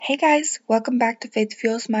Hey guys, welcome back to Faith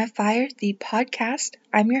Fuels My Fire, the podcast.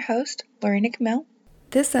 I'm your host, Lorena Camille.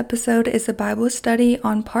 This episode is a Bible study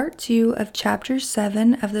on part 2 of chapter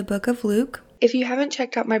 7 of the book of Luke. If you haven't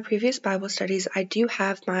checked out my previous Bible studies, I do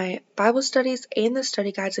have my Bible studies and the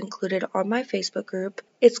study guides included on my Facebook group.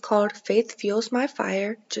 It's called Faith Fuels My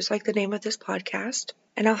Fire, just like the name of this podcast.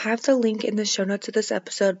 And I'll have the link in the show notes of this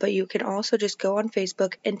episode, but you can also just go on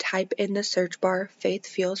Facebook and type in the search bar Faith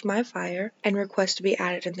Fuels My Fire and request to be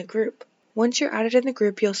added in the group. Once you're added in the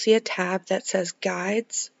group, you'll see a tab that says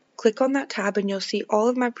Guides. Click on that tab and you'll see all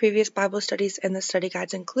of my previous Bible studies and the study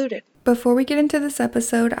guides included. Before we get into this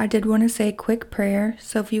episode, I did want to say a quick prayer,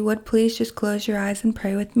 so if you would please just close your eyes and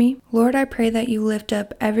pray with me. Lord, I pray that you lift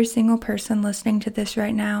up every single person listening to this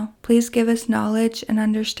right now. Please give us knowledge and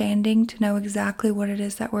understanding to know exactly what it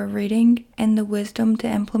is that we're reading and the wisdom to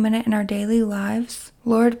implement it in our daily lives.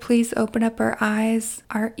 Lord, please open up our eyes,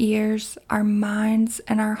 our ears, our minds,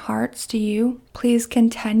 and our hearts to you. Please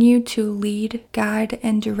continue to lead, guide,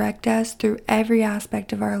 and direct us through every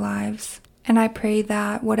aspect of our lives. And I pray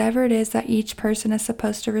that whatever it is that each person is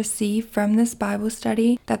supposed to receive from this Bible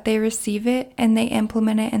study, that they receive it and they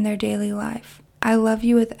implement it in their daily life. I love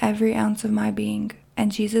you with every ounce of my being. In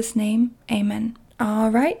Jesus' name, amen. All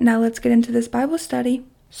right, now let's get into this Bible study.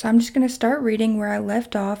 So I'm just going to start reading where I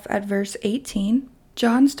left off at verse 18.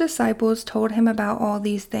 John's disciples told him about all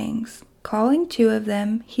these things. Calling 2 of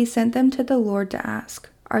them, he sent them to the Lord to ask,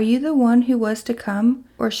 "Are you the one who was to come,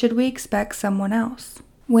 or should we expect someone else?"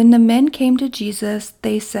 When the men came to Jesus,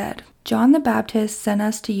 they said, "John the Baptist sent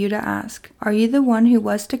us to you to ask, 'Are you the one who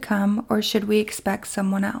was to come, or should we expect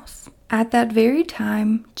someone else?'" At that very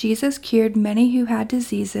time, Jesus cured many who had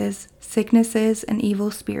diseases, sicknesses, and evil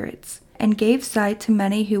spirits, and gave sight to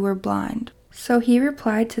many who were blind. So he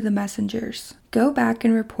replied to the messengers, "Go back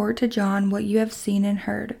and report to John what you have seen and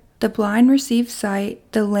heard. The blind receive sight,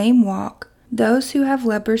 the lame walk, those who have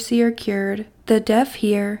leprosy are cured, the deaf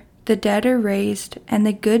hear, the dead are raised, and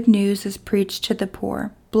the good news is preached to the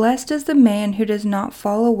poor. Blessed is the man who does not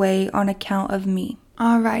fall away on account of me."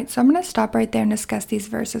 Alright, so I'm going to stop right there and discuss these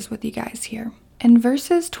verses with you guys here. In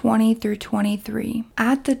verses 20 through 23,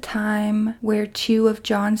 at the time where 2 of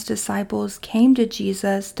John's disciples came to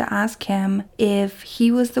Jesus to ask him if he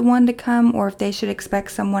was the one to come or if they should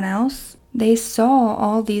expect someone else, they saw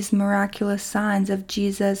all these miraculous signs of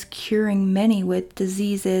Jesus curing many with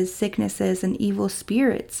diseases, sicknesses, and evil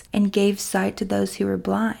spirits, and gave sight to those who were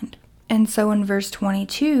blind. And so in verse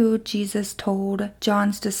 22, Jesus told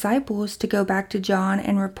John's disciples to go back to John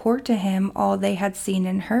and report to him all they had seen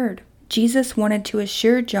and heard. Jesus wanted to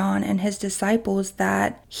assure John and his disciples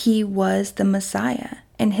that he was the Messiah,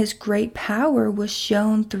 and his great power was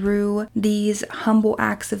shown through these humble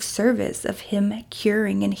acts of service of him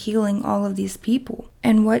curing and healing all of these people.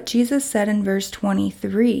 And what Jesus said in verse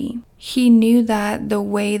 23, he knew that the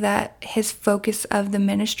way that his focus of the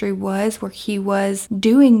ministry was, where he was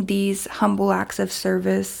doing these humble acts of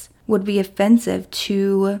service, would be offensive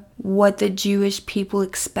to what the Jewish people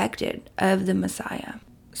expected of the Messiah.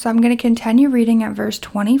 So I'm going to continue reading at verse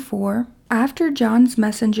 24. After John's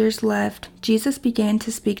messengers left, Jesus began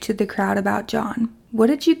to speak to the crowd about John. "What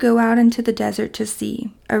did you go out into the desert to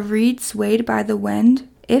see? A reed swayed by the wind?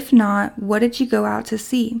 If not, what did you go out to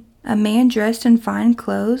see? A man dressed in fine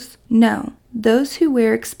clothes? No. Those who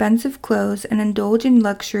wear expensive clothes and indulge in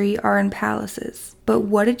luxury are in palaces. But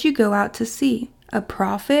what did you go out to see? A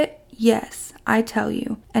prophet? Yes, I tell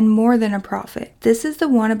you, and more than a prophet. This is the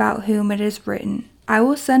one about whom it is written, 'I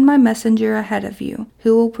will send my messenger ahead of you,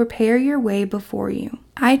 who will prepare your way before you.'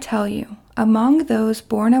 I tell you, among those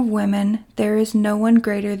born of women, there is no one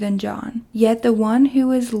greater than John. Yet the one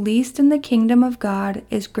who is least in the kingdom of God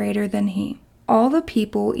is greater than he." All the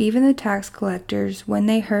people, even the tax collectors, when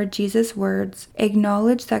they heard Jesus' words,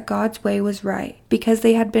 acknowledged that God's way was right, because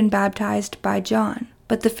they had been baptized by John.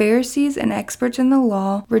 But the Pharisees and experts in the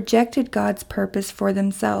law rejected God's purpose for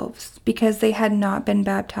themselves, because they had not been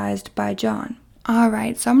baptized by John.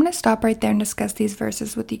 Alright, so I'm going to stop right there and discuss these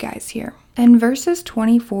verses with you guys here. In verses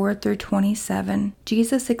 24 through 27,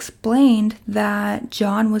 Jesus explained that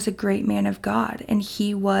John was a great man of God, and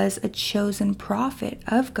he was a chosen prophet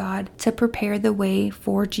of God to prepare the way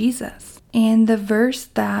for Jesus. And the verse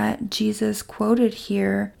that Jesus quoted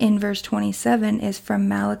here in verse 27 is from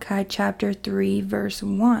Malachi chapter 3, verse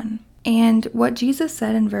 1. And what Jesus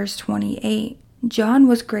said in verse 28, John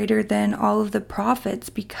was greater than all of the prophets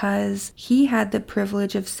because he had the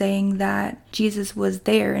privilege of saying that Jesus was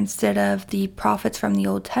there instead of the prophets from the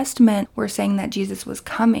Old Testament were saying that Jesus was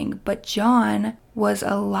coming. But John was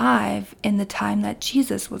alive in the time that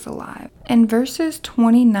Jesus was alive. In verses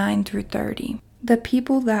 29 through 30, The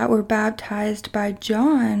people that were baptized by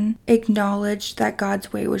John acknowledged that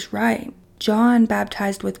God's way was right. John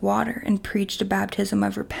baptized with water and preached a baptism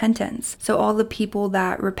of repentance. So all the people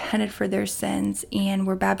that repented for their sins and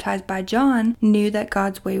were baptized by John knew that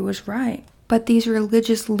God's way was right. But these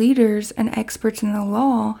religious leaders and experts in the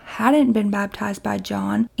law hadn't been baptized by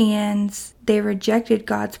John, and they rejected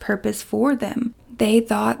God's purpose for them. They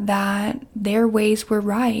thought that their ways were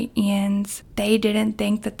right, and they didn't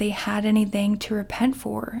think that they had anything to repent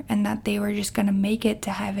for, and that they were just going to make it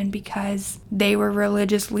to heaven because they were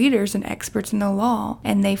religious leaders and experts in the law,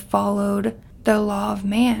 and they followed the law of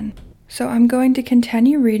man. So I'm going to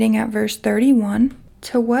continue reading at verse 31.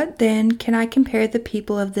 To what then can I compare the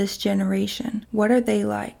people of this generation? What are they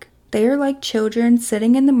like? They are like children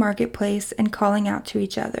sitting in the marketplace and calling out to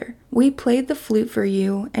each other. We played the flute for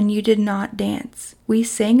you, and you did not dance. We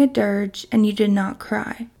sang a dirge, and you did not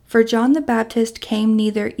cry. For John the Baptist came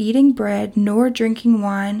neither eating bread nor drinking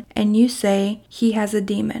wine, and you say, he has a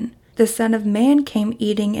demon. The Son of Man came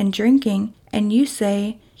eating and drinking, and you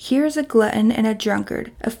say, here is a glutton and a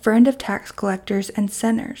drunkard, a friend of tax collectors and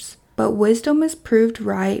sinners. But wisdom is proved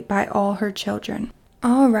right by all her children.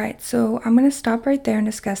 Alright, so I'm going to stop right there and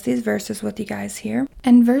discuss these verses with you guys here.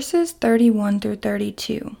 In verses 31 through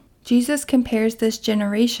 32, Jesus compares this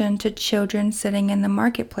generation to children sitting in the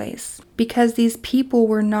marketplace because these people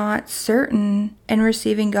were not certain in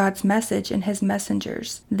receiving God's message and his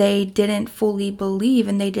messengers. They didn't fully believe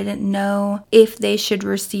and they didn't know if they should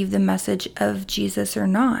receive the message of Jesus or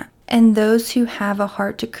not. And those who have a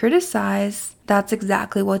heart to criticize, that's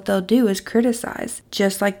exactly what they'll do, is criticize,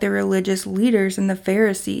 just like the religious leaders and the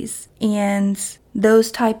Pharisees. And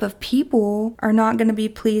those type of people are not going to be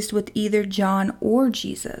pleased with either John or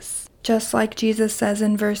Jesus. Just like Jesus says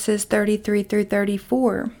in verses 33 through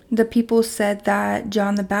 34, the people said that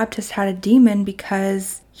John the Baptist had a demon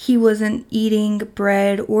because he wasn't eating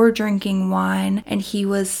bread or drinking wine, and he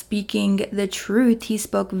was speaking the truth. He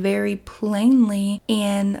spoke very plainly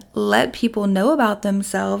and let people know about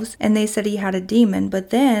themselves, and they said he had a demon. But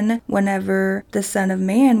then, whenever the Son of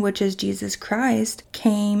Man, which is Jesus Christ,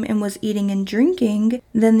 came and was eating and drinking,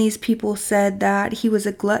 then these people said that he was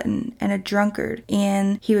a glutton and a drunkard,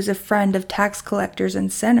 and he was a friend of tax collectors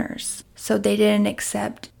and sinners. So they didn't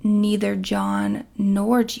accept neither John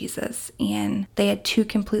nor Jesus, and they had two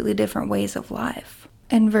completely different ways of life.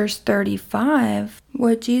 In verse 35,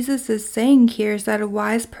 what Jesus is saying here is that a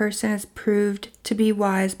wise person is proved to be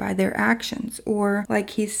wise by their actions, or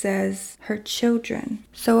like he says, her children.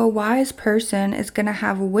 So a wise person is going to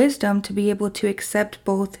have wisdom to be able to accept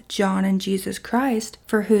both John and Jesus Christ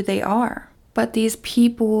for who they are. But these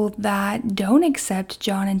people that don't accept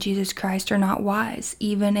John and Jesus Christ are not wise,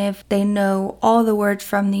 even if they know all the words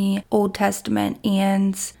from the Old Testament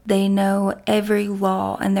and they know every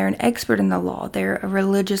law and they're an expert in the law. They're a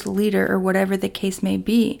religious leader or whatever the case may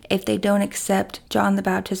be. If they don't accept John the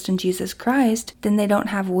Baptist and Jesus Christ, then they don't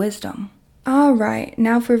have wisdom. Alright,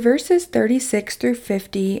 now for verses 36 through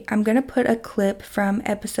 50, I'm going to put a clip from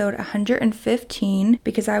episode 115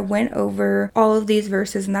 because I went over all of these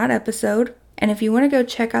verses in that episode. And if you want to go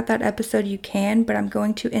check out that episode, you can, but I'm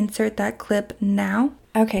going to insert that clip now.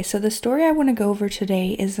 Okay, so the story I want to go over today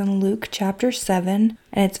is in Luke chapter 7,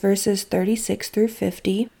 and it's verses 36 through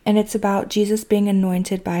 50, and it's about Jesus being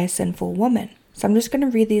anointed by a sinful woman. So I'm just going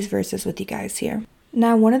to read these verses with you guys here.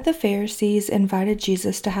 Now one of the Pharisees invited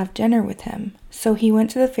Jesus to have dinner with him, so he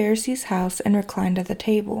went to the Pharisee's house and reclined at the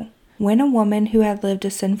table. When a woman who had lived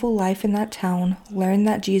a sinful life in that town learned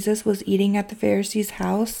that Jesus was eating at the Pharisee's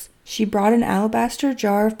house, she brought an alabaster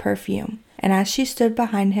jar of perfume, and as she stood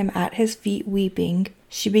behind him at his feet weeping,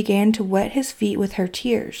 she began to wet his feet with her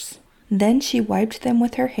tears. Then she wiped them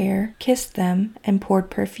with her hair, kissed them, and poured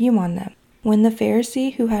perfume on them. When the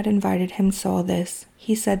Pharisee who had invited him saw this,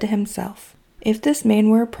 he said to himself, "If this man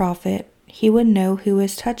were a prophet, he would know who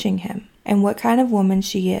is touching him, and what kind of woman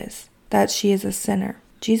she is, that she is a sinner."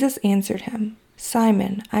 Jesus answered him,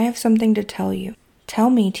 "Simon, I have something to tell you."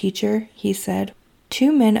 "Tell me, teacher," he said.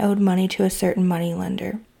 2 men owed money to a certain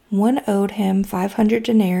moneylender. One owed him 500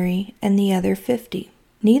 denarii and the other 50.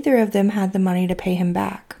 Neither of them had the money to pay him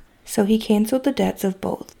back, so he canceled the debts of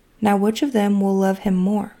both. Now which of them will love him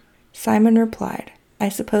more? Simon replied, "I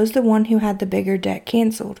suppose the one who had the bigger debt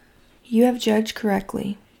canceled." "You have judged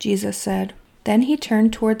correctly," Jesus said. Then he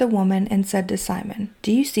turned toward the woman and said to Simon,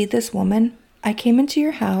 "Do you see this woman? I came into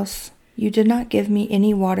your house. You did not give me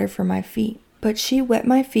any water for my feet, but she wet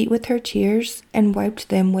my feet with her tears and wiped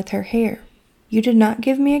them with her hair. You did not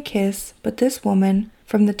give me a kiss, but this woman,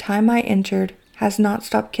 from the time I entered, has not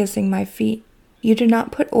stopped kissing my feet. You did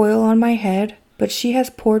not put oil on my head, but she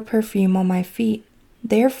has poured perfume on my feet.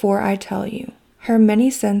 Therefore I tell you, Her many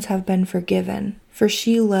sins have been forgiven, for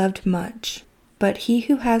she loved much. But he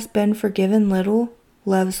who has been forgiven little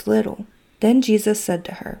loves little." Then Jesus said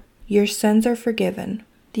to her, "Your sins are forgiven."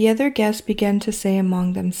 The other guests began to say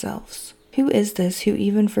among themselves, "Who is this who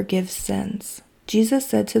even forgives sins?" Jesus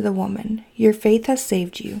said to the woman, "Your faith has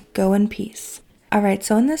saved you. Go in peace." Alright,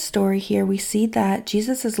 so in this story here, we see that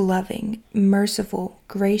Jesus is loving, merciful,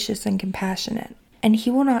 gracious, and compassionate. And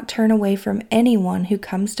he will not turn away from anyone who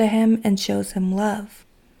comes to him and shows him love.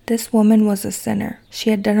 This woman was a sinner. She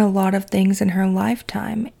had done a lot of things in her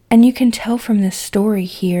lifetime. And you can tell from this story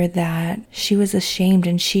here that she was ashamed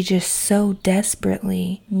and she just so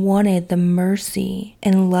desperately wanted the mercy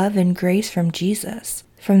and love and grace from Jesus.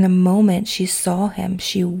 From the moment she saw him,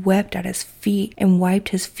 she wept at his feet and wiped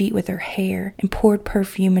his feet with her hair and poured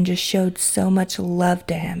perfume and just showed so much love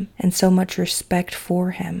to him and so much respect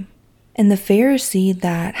for him. And the Pharisee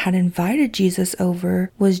that had invited Jesus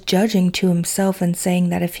over was judging to himself and saying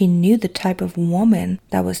that if he knew the type of woman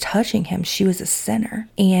that was touching him, she was a sinner.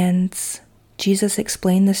 And Jesus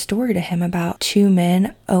explained the story to him about two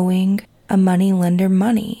men owing a money lender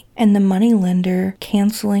money, and the money lender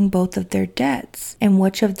canceling both of their debts, and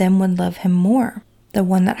which of them would love him more, the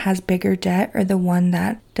one that has bigger debt or the one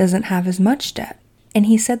that doesn't have as much debt. And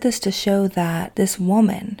he said this to show that this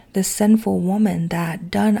woman, this sinful woman that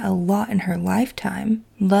done a lot in her lifetime,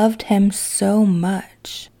 loved him so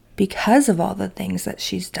much because of all the things that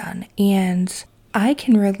she's done. And I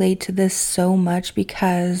can relate to this so much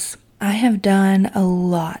because I have done a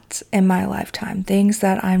lot in my lifetime, things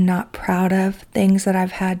that I'm not proud of, things that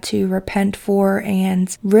I've had to repent for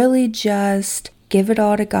and really just give it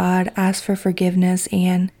all to God, ask for forgiveness,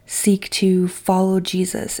 and seek to follow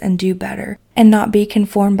Jesus and do better. And not be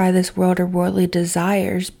conformed by this world or worldly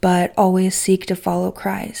desires, but always seek to follow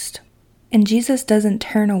Christ. And Jesus doesn't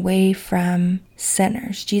turn away from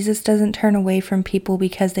sinners. Jesus doesn't turn away from people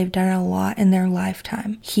because they've done a lot in their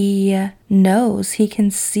lifetime. He knows, he can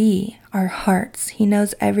see our hearts. He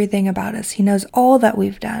knows everything about us. He knows all that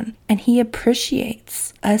we've done. And he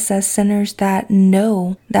appreciates us as sinners that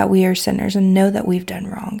know that we are sinners and know that we've done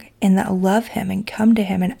wrong and that love him and come to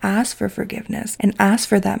him and ask for forgiveness and ask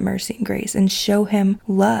for that mercy and grace and show him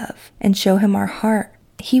love and show him our heart.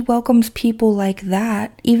 He welcomes people like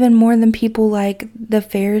that even more than people like the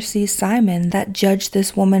Pharisee Simon that judged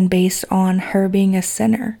this woman based on her being a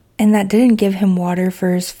sinner and that didn't give him water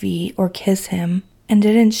for his feet or kiss him and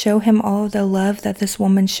didn't show him all of the love that this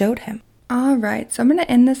woman showed him. Alright, so I'm going to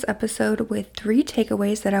end this episode with 3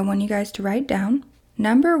 takeaways that I want you guys to write down.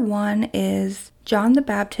 Number 1 is John the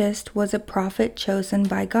Baptist was a prophet chosen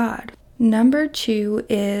by God. Number 2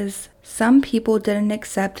 is some people didn't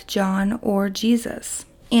accept John or Jesus.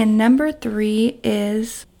 And number 3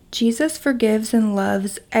 is Jesus forgives and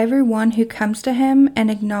loves everyone who comes to him and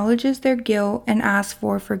acknowledges their guilt and asks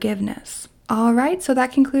for forgiveness. Alright, so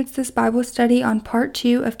that concludes this Bible study on part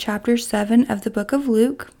 2 of chapter 7 of the book of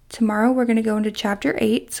Luke. Tomorrow we're going to go into chapter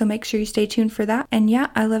 8, so make sure you stay tuned for that. And yeah,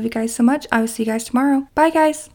 I love you guys so much. I will see you guys tomorrow. Bye guys!